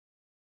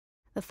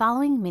The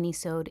following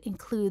minisode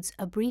includes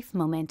a brief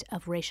moment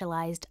of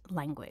racialized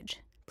language.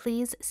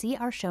 Please see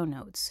our show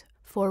notes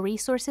for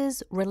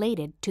resources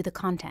related to the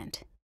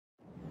content.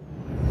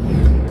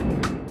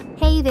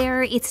 Hey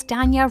there, it's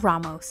Dania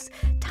Ramos,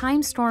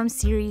 Timestorm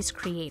series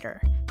creator.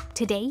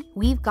 Today,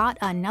 we've got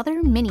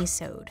another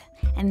minisode,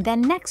 and then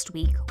next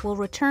week, we'll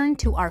return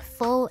to our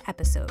full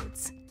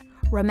episodes.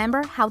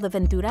 Remember how the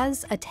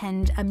Venturas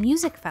attend a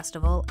music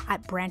festival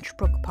at Branch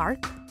Brook Park?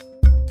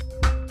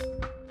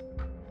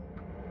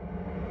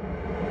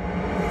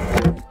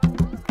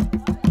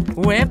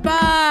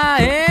 Wepa!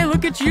 Hey,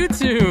 look at you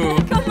two!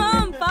 Come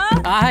on,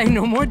 Pa!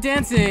 No more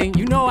dancing.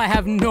 You know I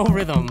have no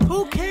rhythm.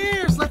 Who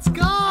cares? Let's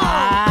go!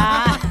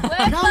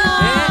 Come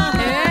on!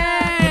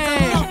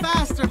 Hey! It's a little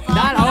faster,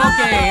 Pa!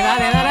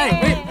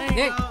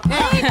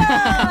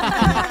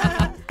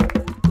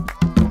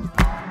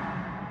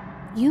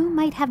 You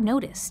might have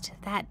noticed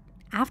that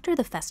after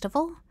the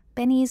festival,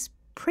 Beni's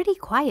pretty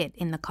quiet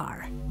in the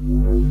car.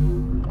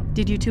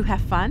 Did you two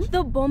have fun?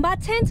 The bomba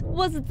tent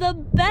was the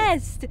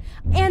best!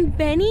 And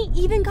Beni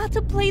even got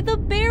to play the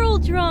barrel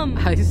drum!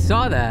 I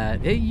saw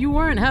that. You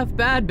weren't half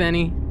bad,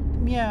 Beni.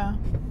 Yeah.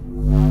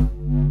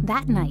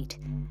 That night,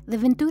 the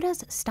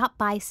Venturas stop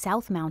by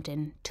South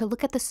Mountain to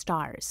look at the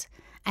stars,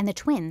 and the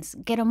twins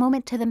get a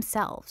moment to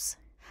themselves.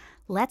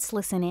 Let's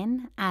listen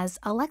in as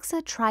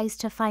Alexa tries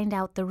to find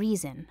out the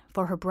reason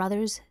for her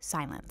brother's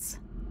silence.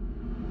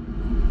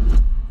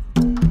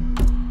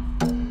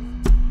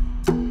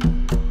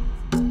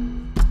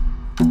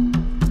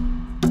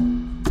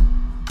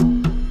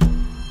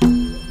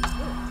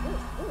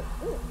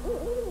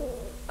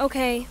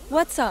 Okay,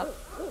 what's up?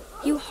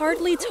 You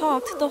hardly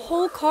talked the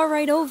whole car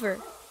ride over.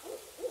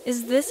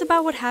 Is this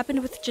about what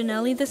happened with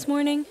Janelli this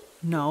morning?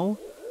 No.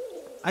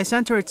 I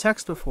sent her a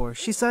text before.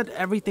 She said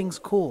everything's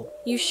cool.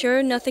 You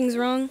sure nothing's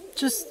wrong?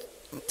 Just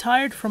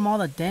tired from all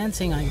the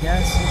dancing, I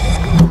guess.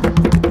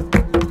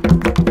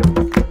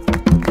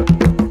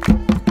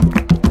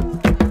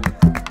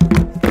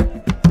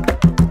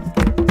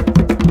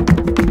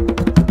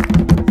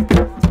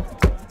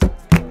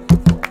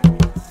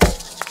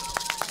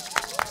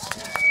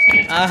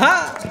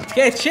 Aha!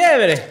 Que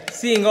chévere!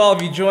 Seeing all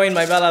of you join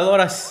my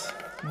bailadoras.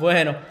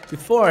 Bueno,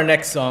 before our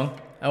next song,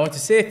 I want to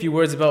say a few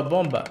words about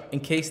bomba,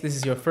 in case this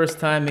is your first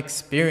time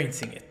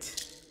experiencing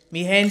it.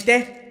 Mi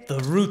gente,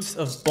 the roots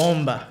of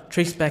bomba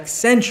trace back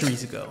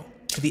centuries ago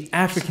to the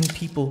African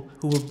people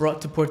who were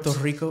brought to Puerto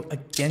Rico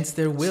against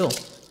their will.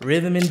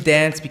 Rhythm and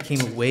dance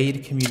became a way to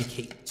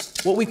communicate.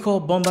 What we call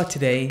bomba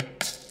today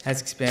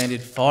has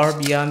expanded far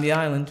beyond the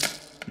island.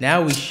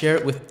 Now we share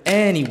it with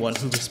anyone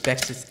who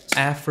respects its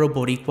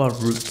Afro-Boricua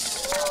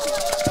roots.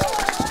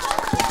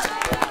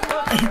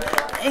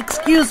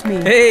 Excuse me.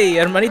 Hey,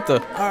 hermanito.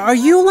 Are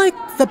you like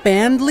the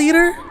band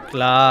leader?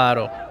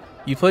 Claro.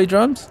 You play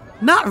drums?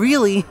 Not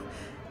really.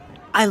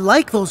 I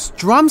like those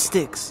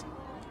drumsticks.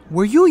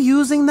 Were you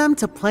using them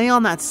to play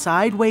on that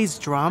sideways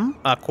drum?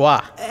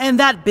 Aqua. And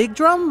that big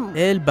drum?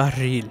 El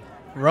barril.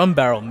 Rum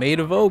barrel made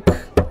of oak.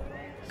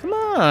 Come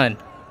on.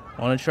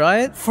 Want to try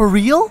it? For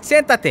real?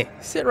 Siéntate.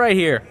 Sit right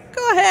here.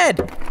 Go ahead.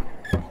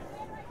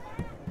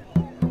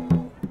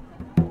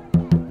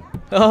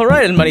 All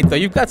right, hermanito.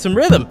 You've got some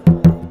rhythm.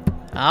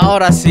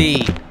 Ahora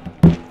sí.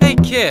 Hey,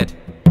 kid.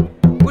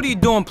 What are you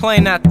doing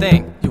playing that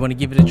thing? You want to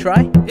give it a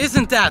try?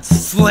 Isn't that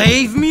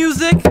slave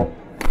music?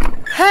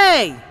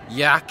 Hey!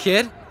 Yeah,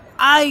 kid.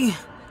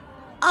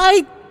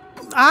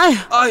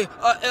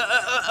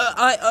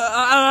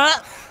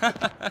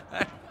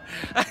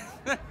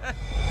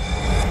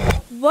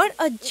 What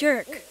a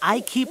jerk. I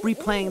keep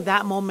replaying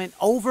that moment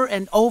over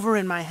and over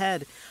in my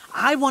head.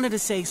 I wanted to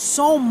say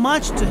so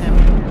much to him.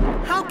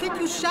 How can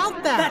you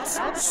shout that?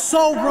 That's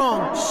so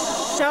wrong.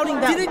 Shouting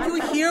that. Didn't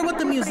you hear what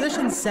the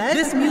musician said?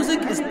 This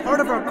music is part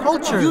of our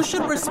culture. You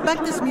should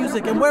respect this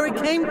music and where it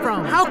came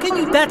from. How can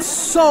you? That's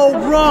so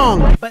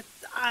wrong. But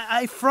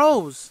I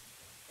froze.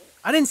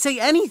 I didn't say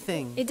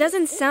anything. It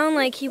doesn't sound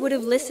like he would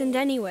have listened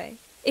anyway.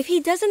 If he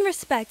doesn't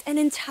respect an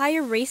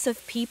entire race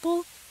of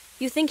people,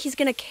 you think he's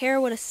gonna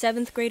care what a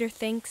 7th grader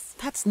thinks?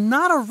 That's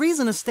not a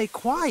reason to stay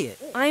quiet.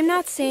 I'm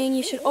not saying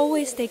you should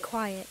always stay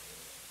quiet.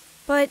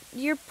 But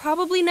you're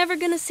probably never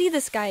gonna see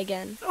this guy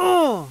again.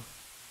 Oh,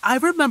 I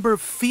remember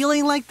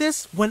feeling like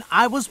this when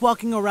I was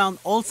walking around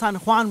Old San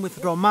Juan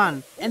with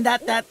Roman, and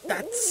that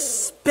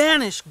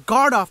Spanish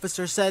guard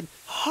officer said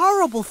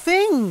horrible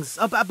things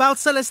about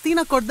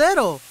Celestina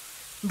Cordero.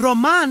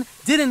 Roman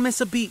didn't miss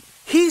a beat.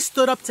 He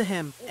stood up to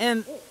him,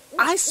 and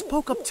I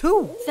spoke up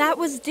too. That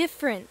was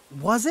different.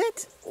 Was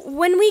it?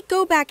 When we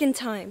go back in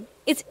time,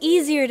 it's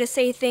easier to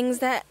say things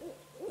that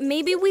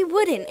maybe we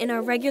wouldn't in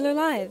our regular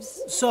lives.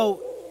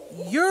 So,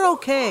 you're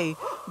okay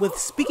with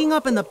speaking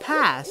up in the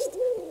past,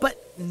 but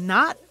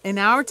not in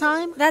our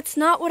time? That's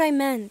not what I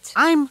meant.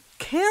 I'm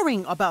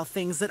caring about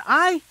things that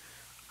I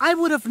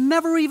would have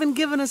never even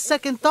given a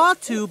second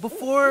thought to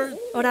before...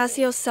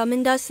 Horacio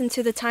summoned us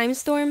into the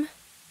Timestorm?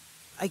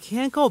 I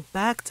can't go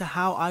back to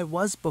how I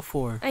was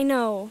before. I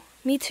know.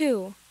 Me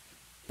too.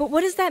 But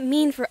what does that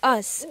mean for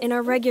us in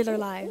our regular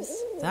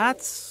lives?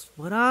 That's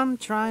what I'm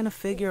trying to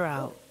figure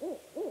out.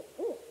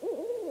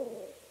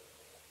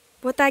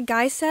 What that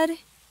guy said,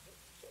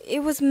 it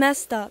was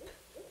messed up.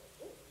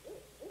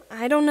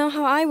 I don't know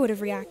how I would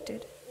have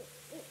reacted.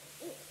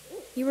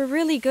 You were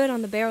really good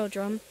on the barrel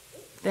drum.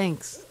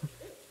 Thanks.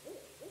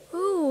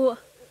 Ooh,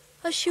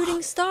 a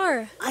shooting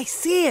star. I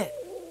see it.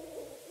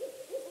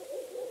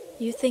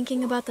 You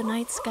thinking about the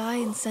night sky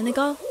in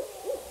Senegal?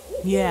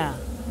 Yeah.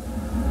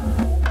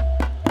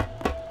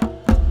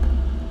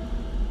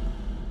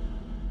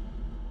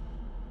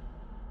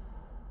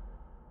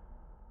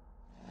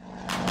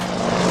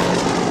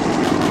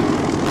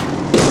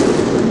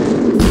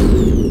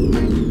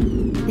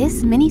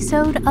 This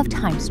minisode of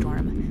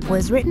Timestorm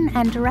was written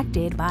and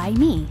directed by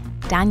me,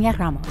 Dania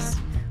Ramos,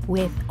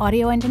 with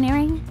audio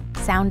engineering,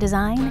 sound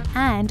design,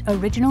 and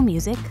original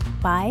music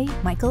by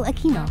Michael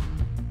Aquino.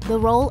 The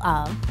role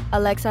of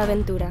Alexa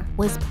Ventura.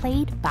 was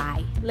played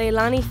by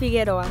Leilany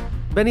Figueroa.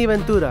 Beni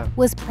Ventura.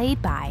 was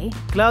played by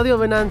Claudio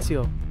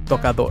Venancio.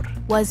 Tocador.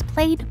 was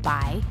played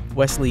by.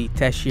 Wesley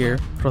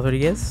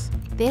Tahsir-Rodriguez.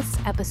 This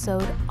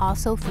episode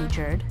also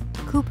featured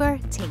Cooper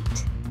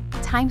Tate.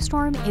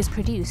 Timestorm is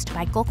produced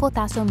by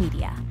Cocotazo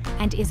Media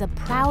and is a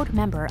proud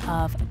member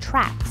of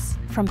TRAX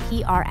from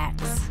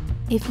PRX.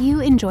 If you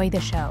enjoy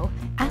the show,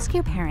 ask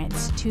your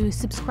parents to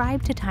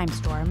subscribe to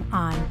Timestorm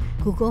on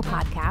Google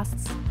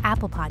Podcasts,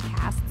 Apple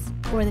Podcasts,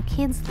 or the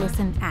Kids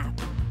Listen app.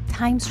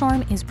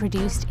 Timestorm is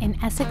produced in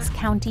Essex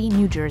County,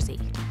 New Jersey,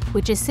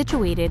 which is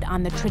situated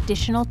on the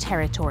traditional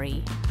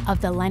territory of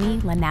the Lenni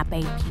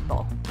Lenape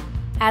people.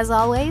 As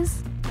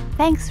always,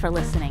 thanks for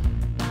listening.